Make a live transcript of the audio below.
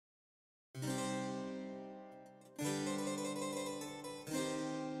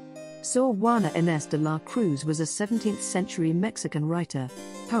Sor Juana Inés de la Cruz was a 17th-century Mexican writer,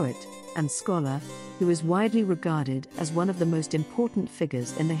 poet, and scholar, who is widely regarded as one of the most important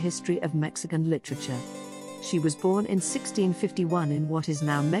figures in the history of Mexican literature. She was born in 1651 in what is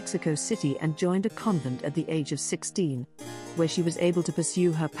now Mexico City and joined a convent at the age of 16, where she was able to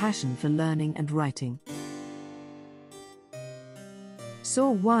pursue her passion for learning and writing.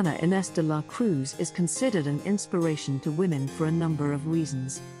 Sor Juana Inés de la Cruz is considered an inspiration to women for a number of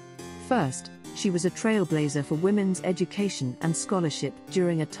reasons. First, she was a trailblazer for women's education and scholarship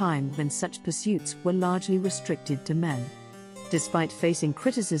during a time when such pursuits were largely restricted to men. Despite facing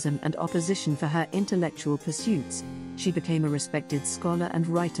criticism and opposition for her intellectual pursuits, she became a respected scholar and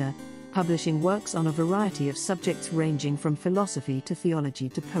writer, publishing works on a variety of subjects ranging from philosophy to theology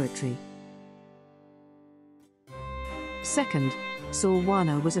to poetry. Second, Sor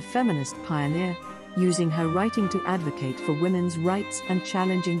Juana was a feminist pioneer, using her writing to advocate for women's rights and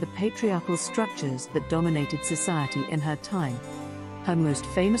challenging the patriarchal structures that dominated society in her time. Her most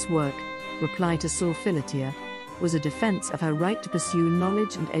famous work, Reply to Sor Filatea, was a defense of her right to pursue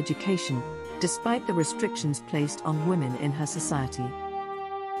knowledge and education, despite the restrictions placed on women in her society.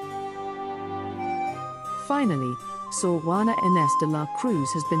 Finally, Sor Juana Inés de la Cruz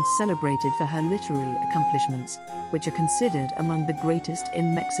has been celebrated for her literary accomplishments, which are considered among the greatest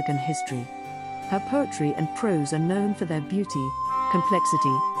in Mexican history. Her poetry and prose are known for their beauty,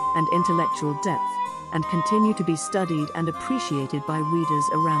 complexity, and intellectual depth, and continue to be studied and appreciated by readers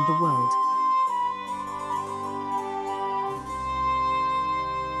around the world.